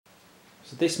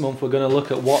So this month we're going to look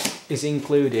at what is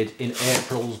included in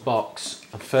April's box.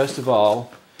 And first of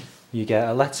all, you get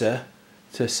a letter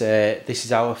to say this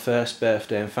is our first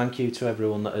birthday and thank you to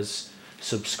everyone that has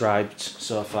subscribed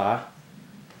so far.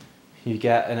 You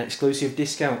get an exclusive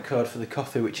discount code for the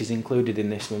coffee which is included in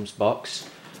this month's box,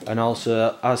 and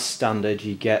also as standard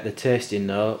you get the tasting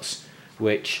notes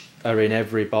which are in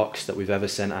every box that we've ever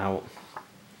sent out.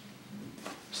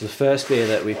 So the first beer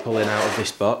that we're pulling out of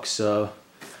this box, so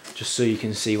just so you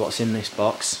can see what's in this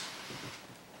box,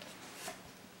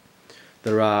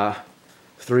 there are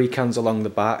 3 cans along the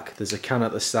back, there's a can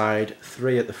at the side,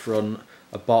 3 at the front,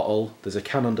 a bottle, there's a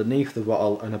can underneath the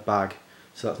bottle and a bag.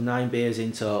 So that's 9 beers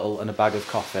in total and a bag of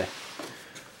coffee.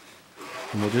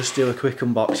 And we'll just do a quick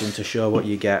unboxing to show what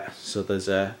you get. So there's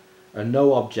a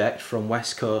No Object from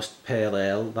West Coast Pale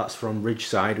Ale, that's from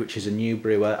Ridgeside, which is a new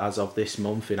brewer as of this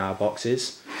month in our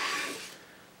boxes.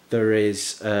 There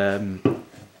is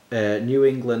New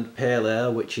England Pale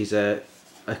Ale, which is a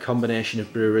combination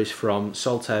of breweries from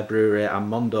Saltaire Brewery and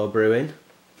Mondo Brewing.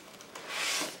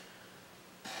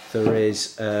 There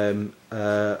is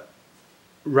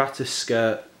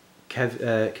Rataska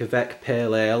Quebec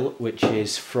Pale Ale, which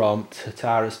is from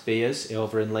Tataris Beers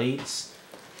over in Leeds.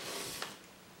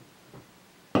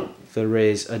 There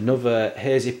is another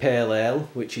Hazy Pale Ale,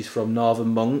 which is from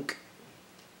Northern Monk.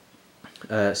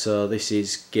 So this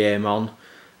is Game On,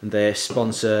 and they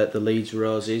sponsor the Leeds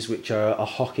Roses, which are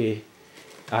a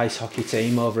ice hockey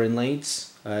team over in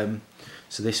Leeds. So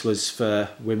this was for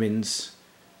Women's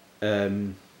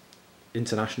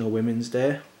International Women's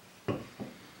Day.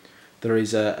 There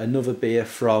is another beer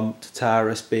from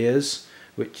Tataris Beers,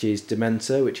 which is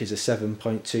Dementor, which is a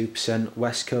 7.2%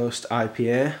 West Coast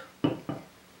IPA.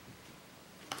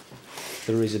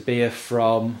 There is a beer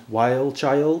from Wild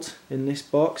Child in this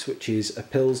box, which is a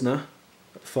Pilsner,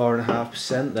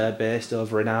 4.5%. They're based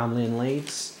over in Armley in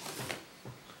Leeds.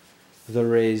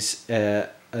 There is a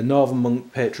Northern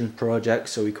Monk patron project,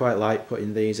 so we quite like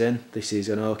putting these in. This is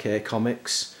an OK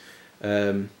Comics.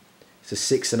 It's a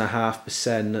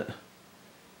 6.5%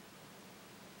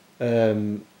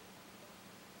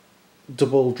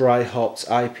 double dry hopped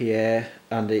IPA,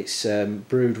 and it's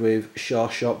brewed with Shaw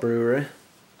Shop Brewery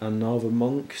and Northern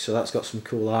Monk, so that's got some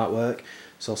cool artwork.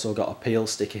 It's also got a peel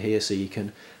sticker here, so you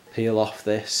can peel off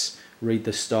this, read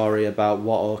the story about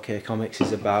what OK Comics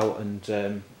is about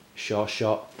and Shaw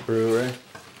Shop Brewery.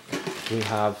 We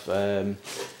have a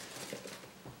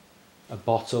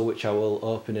bottle which I will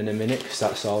open in a minute because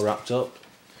that's all wrapped up.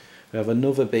 We have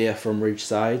another beer from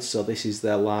Ridgeside, so this is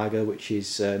their lager, which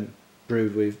is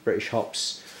brewed with British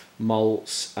hops,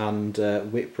 malts and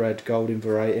Whitbread Golden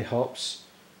Variety hops.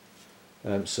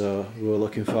 So we're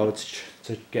looking forward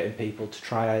to getting people to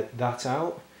try that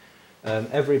out.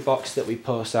 Every box that we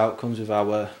post out comes with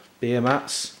our beer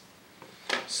mats.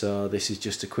 So this is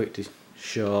just a quick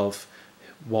show of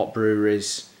what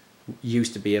breweries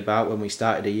used to be about when we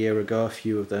started a year ago. A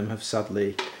few of them have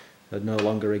sadly no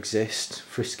longer exist.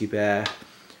 Frisky Bear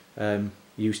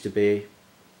used to be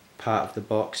part of the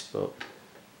box, but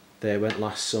they went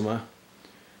last summer.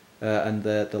 And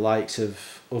the likes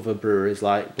of other breweries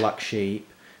like Black Sheep,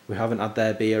 we haven't had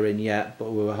their beer in yet,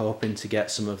 but we were hoping to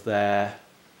get some of their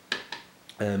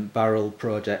Barrel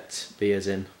Project beers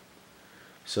in.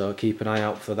 So keep an eye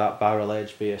out for that barrel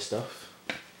aged beer stuff.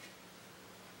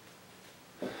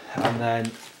 And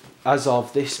then as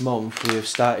of this month we have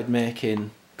started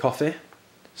making coffee.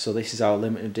 So this is our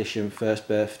limited edition first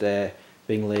birthday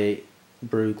Bingley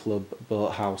Brew Club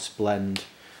Boathouse blend,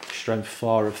 strength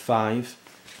 4 of 5,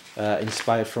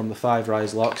 inspired from the 5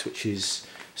 Rise locks, which is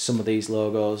some of these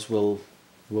logos will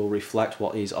reflect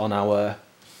what is on our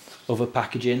other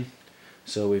packaging.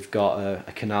 So we've got a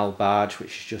Canal Barge,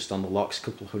 which is just on the locks a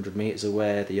couple of 100 metres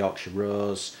away, the Yorkshire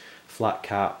Rose, Flat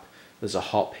Cap, there's a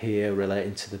hop here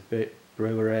relating to the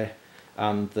brewery,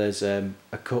 and there's a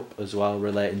cup as well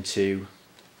relating to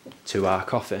our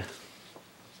coffee.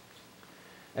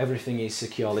 Everything is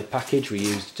securely packaged. We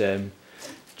used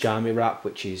Jammy Wrap,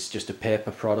 which is just a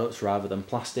paper product rather than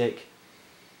plastic.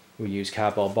 We use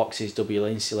cardboard boxes, double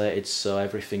insulated, so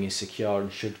everything is secure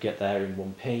and should get there in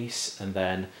one piece. And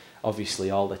then obviously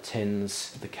all the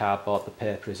tins, the cardboard, the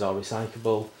paper is all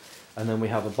recyclable. And then we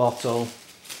have a bottle.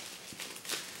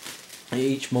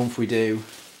 Each month we do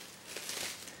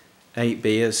 8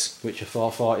 beers, which are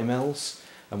 440ml,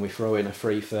 and we throw in a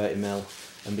free 30ml.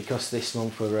 And because this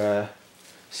month we're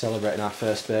celebrating our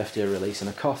first birthday release and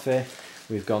a coffee,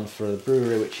 we've gone for a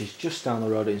brewery which is just down the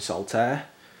road in Saltaire,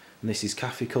 and this is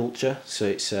Cafe Culture. So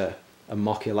it's a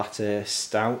mocha latte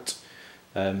stout,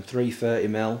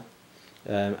 330ml,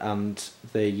 and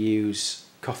they use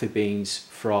coffee beans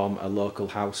from a local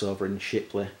house over in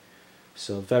Shipley.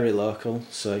 So very local.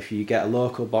 So if you get a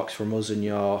local box from us and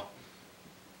you're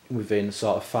within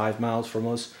sort of 5 miles from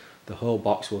us, the whole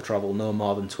box will travel no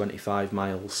more than 25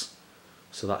 miles.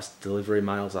 So that's delivery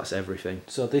miles, that's everything.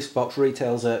 So this box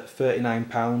retails at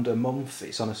 £39 a month.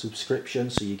 It's on a subscription,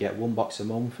 so you get one box a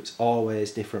month. It's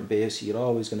always different beers, so you're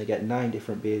always going to get 9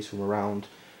 different beers from around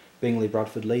Bingley,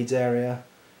 Bradford, Leeds area.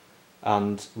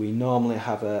 And we normally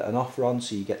have an offer on,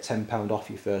 so you get £10 off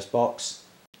your first box.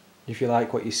 If you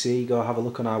like what you see, go have a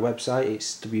look on our website.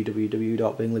 It's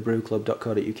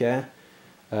www.bingleybrewclub.co.uk.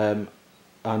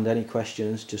 And any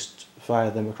questions, just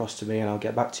fire them across to me and I'll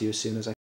get back to you as soon as I can.